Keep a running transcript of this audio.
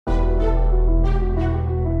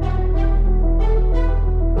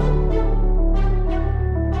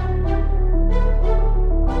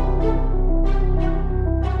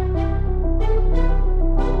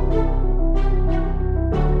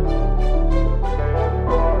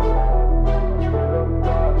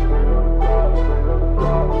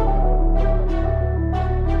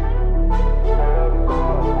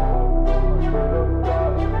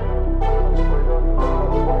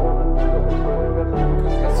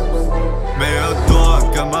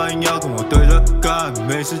硬要跟我对着干，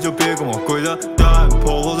没事就别跟我跪着蛋，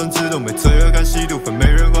破火甚至都没罪恶感，吸毒粉没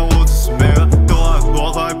人管我，只是没二段。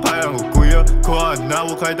我快拍让我跪了款，那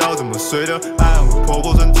我开刀怎么睡得安？我破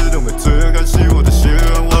火甚至都没罪恶感，吸我的血缘。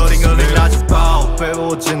2020垃圾包，配合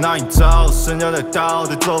我捡那一招，生涯在倒，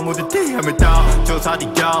在走目的地还没到，就差点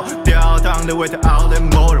要掉糖的味道，熬的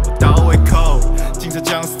某让我倒胃口。警察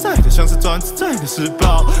讲实在的，像是专制在的施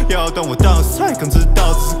暴，要当我当菜，更知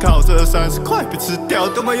道只是靠这30块被吃掉，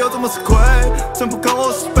都没有这么吃亏。真不跟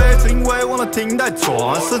我是非，只因为忘了停太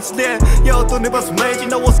装，甚至连要多年80美金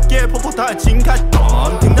的我是给婆婆她已经开断，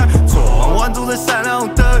停太装，玩住在闪亮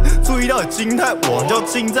红灯，注意到已经太晚，就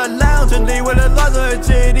停在蓝权力为了乱人而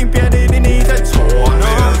决定遍地你在闯。没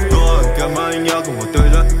二段，干嘛硬要跟我对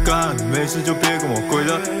着干？没事就别跟我跪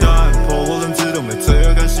着蛋，破火甚至都没罪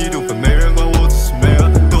恶感，吸毒粉没人管我，只是没二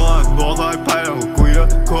段。我快拍让我跪了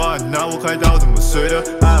款，那我开刀怎么睡得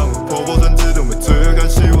安？我破火甚至都没罪恶感，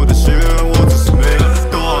吸我的血缘，我只是没二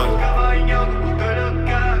段。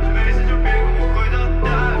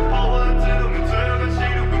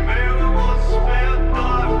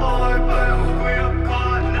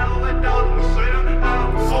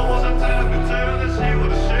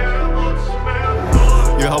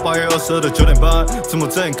 约好8月22的9点半，字幕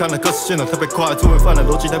正看了可是现场特别快，出门犯了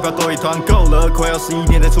逻辑代表多一团，够了，快要11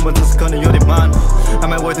点再出门，这次可能有点慢。I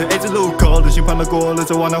might wait till A 字路口，人行盘了过了，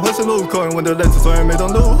这往南回声路口，人文的认识虽然每当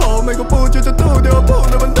路后，每个不久就丢掉，不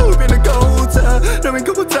能问路边的购物车，人民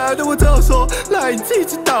可不在的我早说，来你自己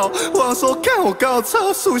知道。网说看我高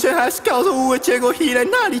超，数学还是高手，无谓结果依赖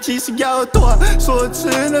那里其实要断，说的吃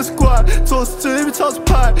那是惯，做事只比超市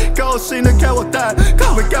派，高兴的开我蛋，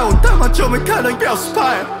靠没干我蛋嘛就没看人表示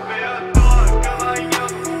派。